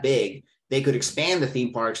that's that big, they could expand the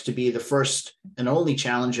theme parks to be the first and only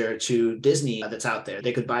challenger to Disney that's out there.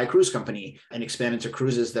 They could buy a cruise company and expand into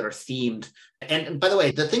cruises that are themed. And by the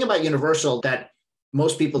way, the thing about Universal that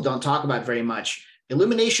most people don't talk about very much,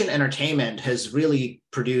 Illumination Entertainment has really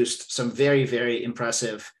produced some very, very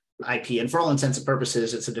impressive IP. And for all intents and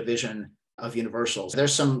purposes, it's a division of Universal.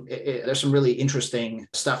 There's some really interesting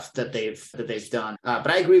stuff that they've done. But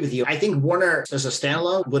I agree with you. I think Warner as a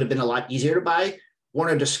standalone would have been a lot easier to buy.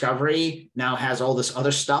 Warner Discovery now has all this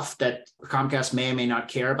other stuff that Comcast may or may not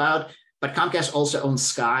care about. But Comcast also owns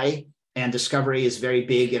Sky, and Discovery is very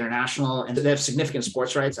big international, and they have significant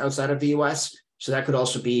sports rights outside of the US. So that could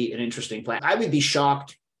also be an interesting plan. I would be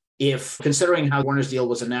shocked if, considering how Warner's deal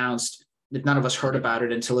was announced, that none of us heard about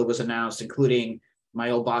it until it was announced, including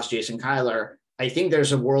my old boss, Jason Kyler. I think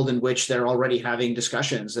there's a world in which they're already having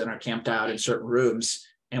discussions that are camped out in certain rooms,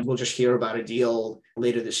 and we'll just hear about a deal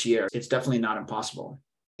later this year. It's definitely not impossible.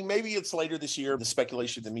 Maybe it's later this year. The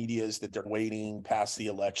speculation of the media is that they're waiting past the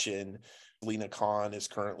election. Lena Khan is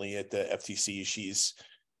currently at the FTC. She's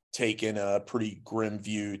taken a pretty grim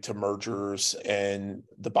view to mergers, and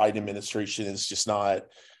the Biden administration is just not,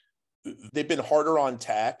 they've been harder on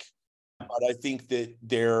tech, but I think that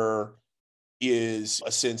there is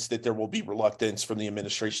a sense that there will be reluctance from the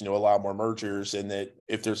administration to allow more mergers, and that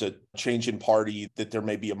if there's a change in party, that there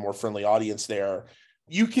may be a more friendly audience there.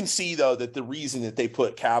 You can see, though, that the reason that they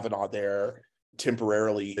put Kavanaugh there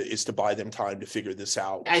temporarily is to buy them time to figure this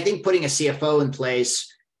out. I think putting a CFO in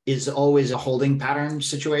place is always a holding pattern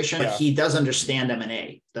situation. Yeah. He does understand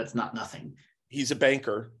M&A. That's not nothing. He's a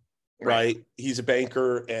banker, right? He's a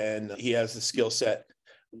banker, and he has the skill set.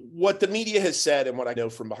 What the media has said, and what I know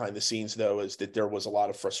from behind the scenes, though, is that there was a lot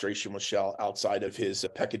of frustration with Shell outside of his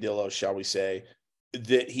peccadillo, shall we say,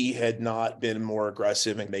 that he had not been more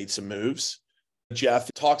aggressive and made some moves.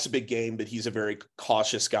 Jeff talks a big game, but he's a very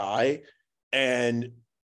cautious guy. And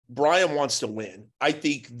Brian wants to win. I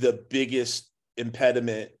think the biggest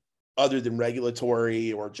impediment, other than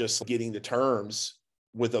regulatory or just getting the terms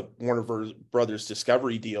with a Warner Brothers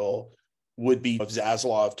Discovery deal, would be if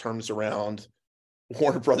Zaslav turns around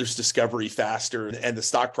Warner Brothers Discovery faster and the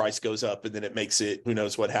stock price goes up, and then it makes it, who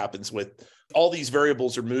knows what happens with all these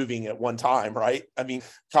variables are moving at one time, right? I mean,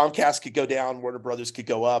 Comcast could go down, Warner Brothers could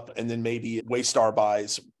go up, and then maybe Waystar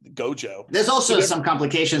buys Gojo. There's also some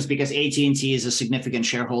complications because AT&T is a significant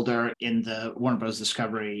shareholder in the Warner Bros.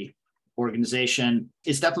 Discovery organization.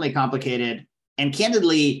 It's definitely complicated. And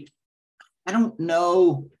candidly, I don't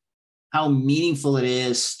know how meaningful it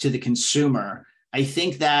is to the consumer. I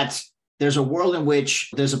think that there's a world in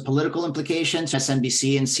which there's a political implication to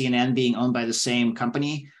SNBC and CNN being owned by the same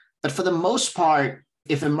company. But for the most part,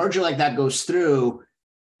 if a merger like that goes through,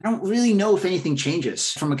 I don't really know if anything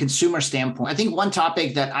changes from a consumer standpoint. I think one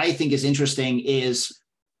topic that I think is interesting is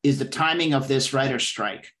the timing of this writer's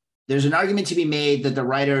strike. There's an argument to be made that the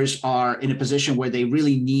writers are in a position where they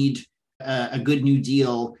really need a good new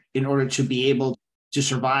deal in order to be able to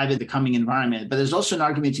survive in the coming environment. But there's also an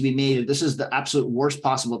argument to be made that this is the absolute worst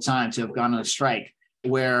possible time to have gone on a strike,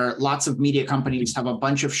 where lots of media companies have a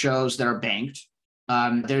bunch of shows that are banked.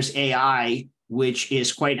 There's AI, which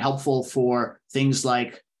is quite helpful for things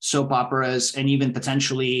like soap operas and even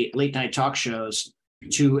potentially late night talk shows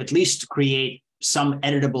to at least create some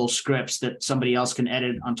editable scripts that somebody else can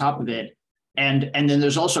edit on top of it. And then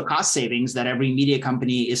there's also cost savings that every media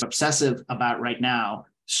company is obsessive about right now.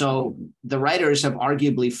 So the writers have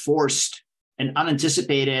arguably forced an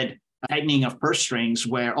unanticipated tightening of purse strings,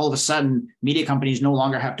 where all of a sudden media companies no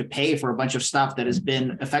longer have to pay for a bunch of stuff that has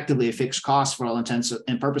been effectively a fixed cost for all intents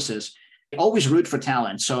and purposes. I always root for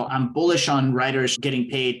talent. So I'm bullish on writers getting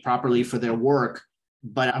paid properly for their work,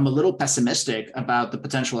 but I'm a little pessimistic about the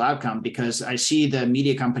potential outcome because I see the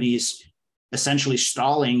media companies essentially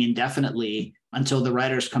stalling indefinitely until the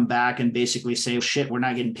writers come back and basically say, oh, shit, we're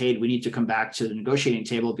not getting paid. We need to come back to the negotiating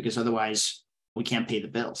table because otherwise we can't pay the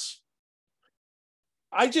bills.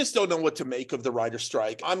 I just don't know what to make of the writer's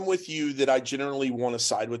strike. I'm with you that I generally want to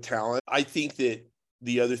side with talent. I think that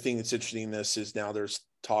the other thing that's interesting in this is now there's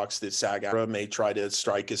talks that SAG-AFTRA may try to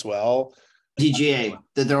strike as well. DGA,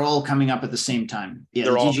 that they're all coming up at the same time. Yeah,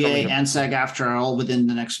 the DGA and SAG-AFTRA are all within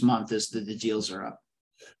the next month as the deals are up.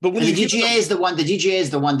 But when the DGA is the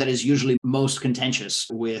one that is usually most contentious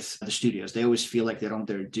with the studios. They always feel like they don't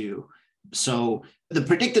their due. So the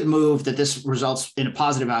predicted move that this results in a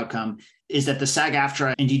positive outcome is that the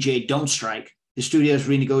SAG-AFTRA and DGA don't strike. The studios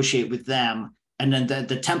renegotiate with them, and then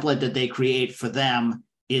the template that they create for them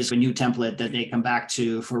is a new template that they come back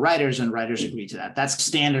to for writers, and writers agree to that. That's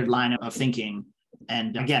standard line of thinking.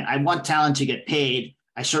 And again, I want talent to get paid.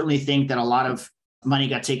 I certainly think that a lot of money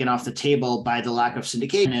got taken off the table by the lack of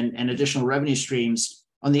syndication and additional revenue streams.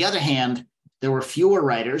 On the other hand, there were fewer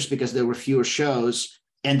writers because there were fewer shows,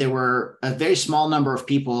 and there were a very small number of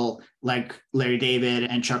people like Larry David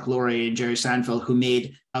and Chuck Lorre and Jerry Seinfeld who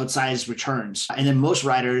made outsized returns. And then most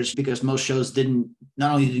writers, because most shows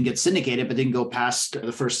not only didn't get syndicated, but didn't go past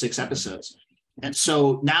the first 6 episodes. And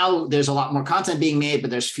so now there's a lot more content being made,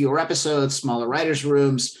 but there's fewer episodes, smaller writers'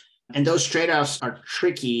 rooms, and those trade-offs are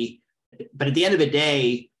tricky. But at the end of the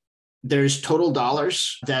day, there's total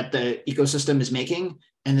dollars that the ecosystem is making,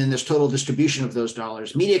 and then there's total distribution of those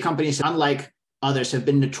dollars. Media companies, unlike others, have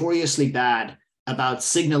been notoriously bad about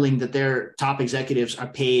signaling that their top executives are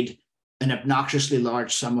paid an obnoxiously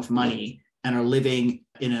large sum of money and are living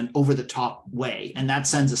in an over-the-top way. And that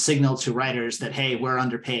sends a signal to writers that, hey, we're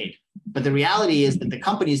underpaid. But the reality is that the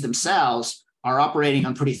companies themselves are operating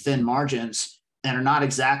on pretty thin margins and are not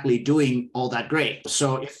exactly doing all that great.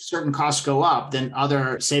 So if certain costs go up, then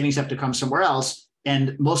other savings have to come somewhere else.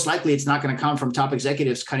 And most likely it's not going to come from top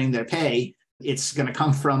executives cutting their pay. It's going to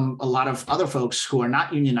come from a lot of other folks who are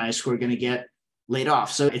not unionized, who are going to get laid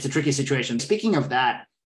off. So it's a tricky situation. Speaking of that,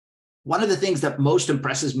 one of the things that most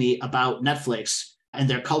impresses me about Netflix and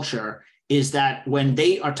their culture is that when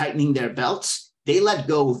they are tightening their belts, they let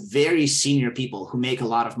go very senior people who make a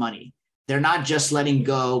lot of money. They're not just letting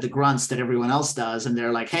go the grunts that everyone else does. And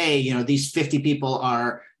they're like, hey, these 50 people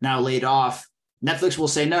are now laid off. Netflix will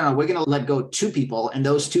say, no, we're going to let go 2 people. And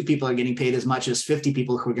those 2 people are getting paid as much as 50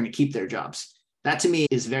 people who are going to keep their jobs. That to me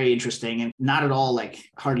is very interesting and not at all like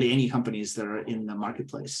hardly any companies that are in the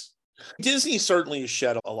marketplace. Disney certainly has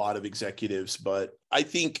shed a lot of executives, but I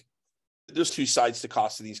think there's 2 sides to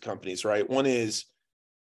cost of these companies, right? One is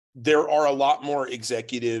there are a lot more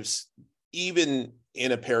executives, even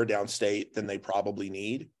in a pared down state, than they probably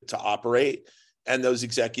need to operate. And those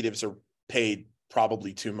executives are paid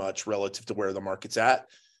probably too much relative to where the market's at.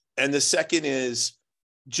 And the second is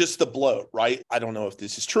just the bloat, right? I don't know if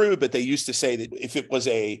this is true, but they used to say that if it was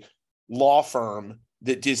a law firm,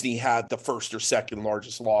 that Disney had the first or second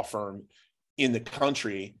largest law firm in the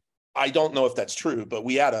country. I don't know if that's true, but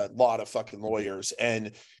we had a lot of fucking lawyers,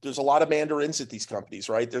 and there's a lot of mandarins at these companies,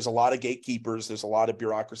 right? There's a lot of gatekeepers. There's a lot of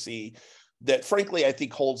bureaucracy that frankly, I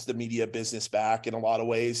think holds the media business back in a lot of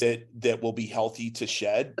ways that will be healthy to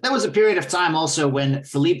shed. There was a period of time also when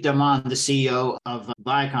Philippe Darmon, the CEO of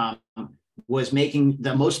Viacom, was making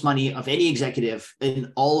the most money of any executive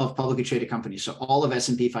in all of publicly traded companies, so all of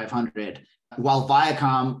S&P 500, while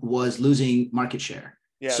Viacom was losing market share.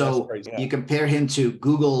 Yeah, so you compare him to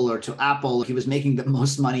Google or to Apple, he was making the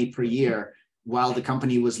most money per year while the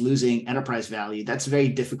company was losing enterprise value. That's very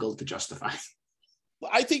difficult to justify.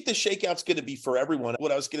 I think the shakeout's going to be for everyone.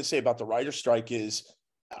 What I was going to say about the writer's strike is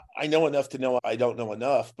I know enough to know I don't know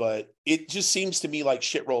enough, but it just seems to me like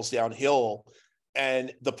shit rolls downhill.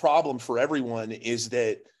 And the problem for everyone is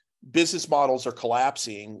that business models are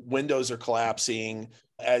collapsing, windows are collapsing.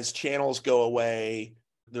 As channels go away,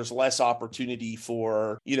 there's less opportunity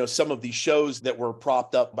for, some of these shows that were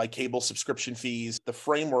propped up by cable subscription fees. The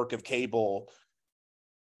framework of cable,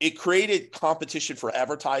 it created competition for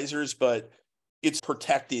advertisers, but it's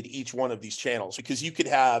protected each one of these channels because you could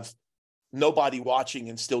have nobody watching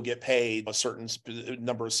and still get paid a certain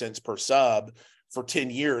number of cents per sub for 10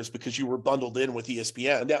 years because you were bundled in with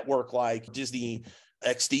ESPN. A network like Disney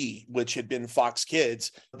XD, which had been Fox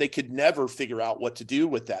Kids, they could never figure out what to do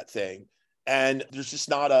with that thing. And there's just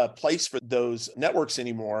not a place for those networks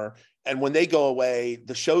anymore. And when they go away,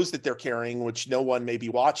 the shows that they're carrying, which no one may be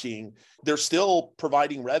watching, they're still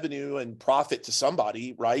providing revenue and profit to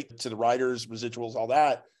somebody, right? To the writers, residuals, all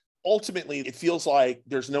that. Ultimately, it feels like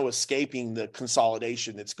there's no escaping the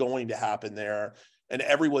consolidation that's going to happen there, and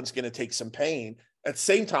everyone's going to take some pain. At the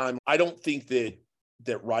same time, I don't think that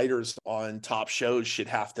writers on top shows should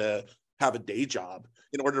have to have a day job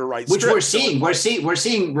in order to write scripts. Which we're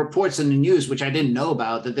seeing reports in the news, which I didn't know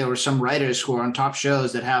about, that there were some writers who are on top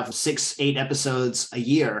shows that have 6-8 episodes a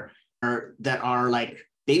year, or that are like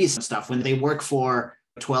babies stuff when they work for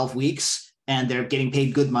 12 weeks and they're getting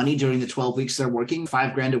paid good money during the 12 weeks they're working,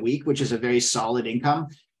 $5,000 a week, which is a very solid income,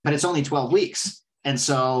 but it's only 12 weeks. And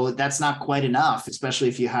so that's not quite enough, especially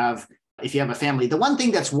if you have a family. The one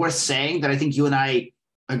thing that's worth saying that I think you and I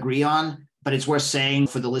agree on, but it's worth saying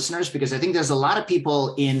for the listeners, because I think there's a lot of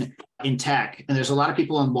people in tech and there's a lot of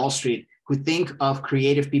people on Wall Street who think of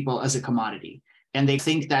creative people as a commodity. And they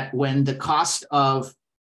think that when the cost of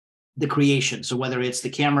the creation, so whether it's the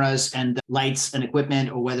cameras and the lights and equipment,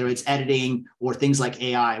 or whether it's editing or things like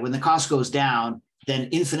AI, when the cost goes down, then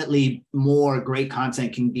infinitely more great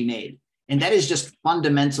content can be made. And that is just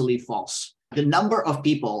fundamentally false. The number of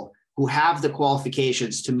people who have the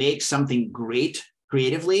qualifications to make something great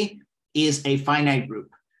creatively is a finite group.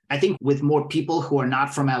 I think with more people who are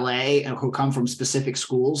not from LA and who come from specific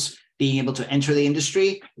schools being able to enter the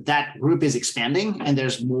industry, that group is expanding and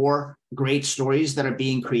there's more great stories that are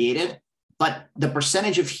being created. But the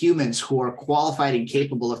percentage of humans who are qualified and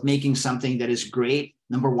capable of making something that is great,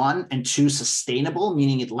 number one, and two, sustainable,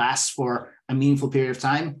 meaning it lasts for a meaningful period of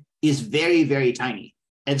time, is very, very tiny.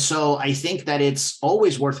 And so I think that it's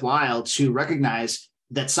always worthwhile to recognize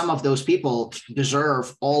that some of those people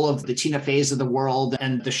deserve all of the Tina Feys of the world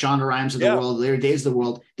and the Shonda Rhimes of the world, Larry Daves of the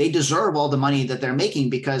world. They deserve all the money that they're making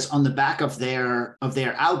because on the back of their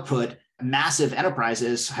output, massive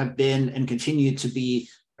enterprises have been and continue to be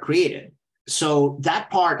created. So that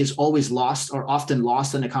part is always lost, or often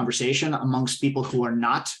lost in a conversation amongst people who are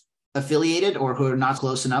not affiliated or who are not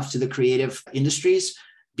close enough to the creative industries,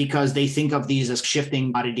 because they think of these as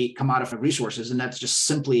shifting commodity resources. And that's just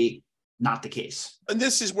simply not the case. And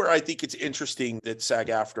this is where I think it's interesting that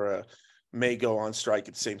SAG-AFTRA may go on strike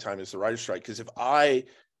at the same time as the writer's strike. Because if I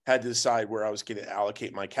had to decide where I was going to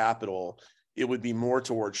allocate my capital, It would be more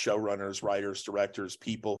towards showrunners, writers, directors,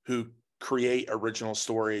 people who create original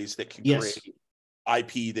stories that can create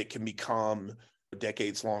IP that can become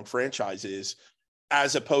decades-long franchises,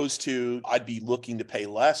 as opposed to I'd be looking to pay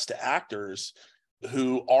less to actors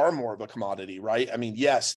who are more of a commodity, right? I mean,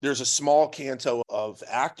 yes, there's a small canto of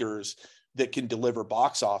actors that can deliver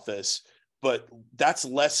box office, but that's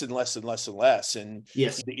less and less and less and less. And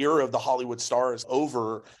the era of the Hollywood star is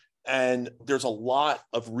over, and there's a lot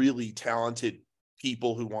of really talented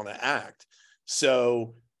people who want to act.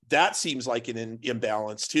 So that seems like an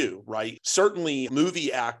imbalance too, right? Certainly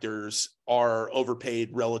movie actors are overpaid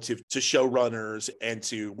relative to showrunners and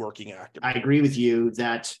to working actors. I agree with you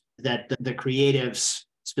that the creatives,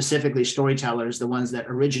 specifically storytellers, the ones that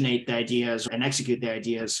originate the ideas and execute the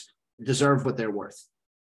ideas, deserve what they're worth.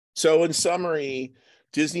 So in summary,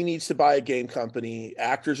 Disney needs to buy a game company.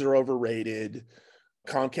 Actors are overrated.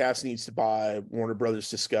 Comcast needs to buy Warner Brothers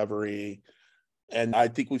Discovery. And I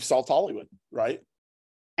think we've solved Hollywood, right?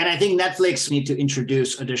 And I think Netflix need to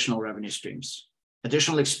introduce additional revenue streams,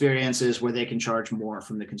 additional experiences where they can charge more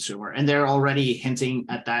from the consumer. And they're already hinting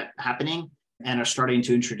at that happening and are starting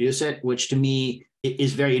to introduce it, which to me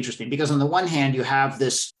is very interesting. Because on the one hand, you have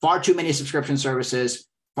this far too many subscription services,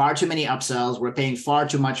 far too many upsells. We're paying far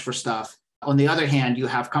too much for stuff. On the other hand, you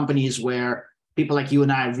have companies where people like you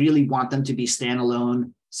and I really want them to be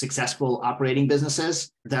standalone, successful operating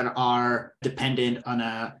businesses that are dependent on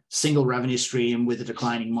a single revenue stream with a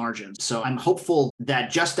declining margin. So I'm hopeful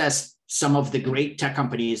that just as some of the great tech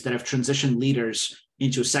companies that have transitioned leaders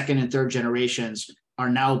into second and third generations are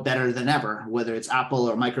now better than ever, whether it's Apple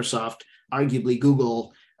or Microsoft, arguably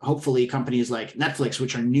Google, hopefully companies like Netflix,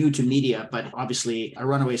 which are new to media, but obviously a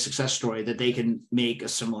runaway success story, that they can make a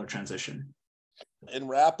similar transition. And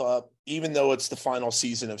wrap up, even though it's the final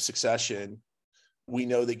season of Succession, we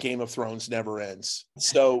know that Game of Thrones never ends.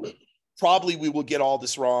 So probably we will get all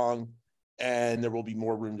this wrong, and there will be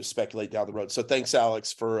more room to speculate down the road. So thanks,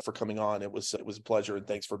 Alex, for coming on. It was a pleasure, and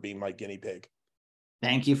thanks for being my guinea pig.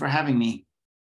 Thank you for having me.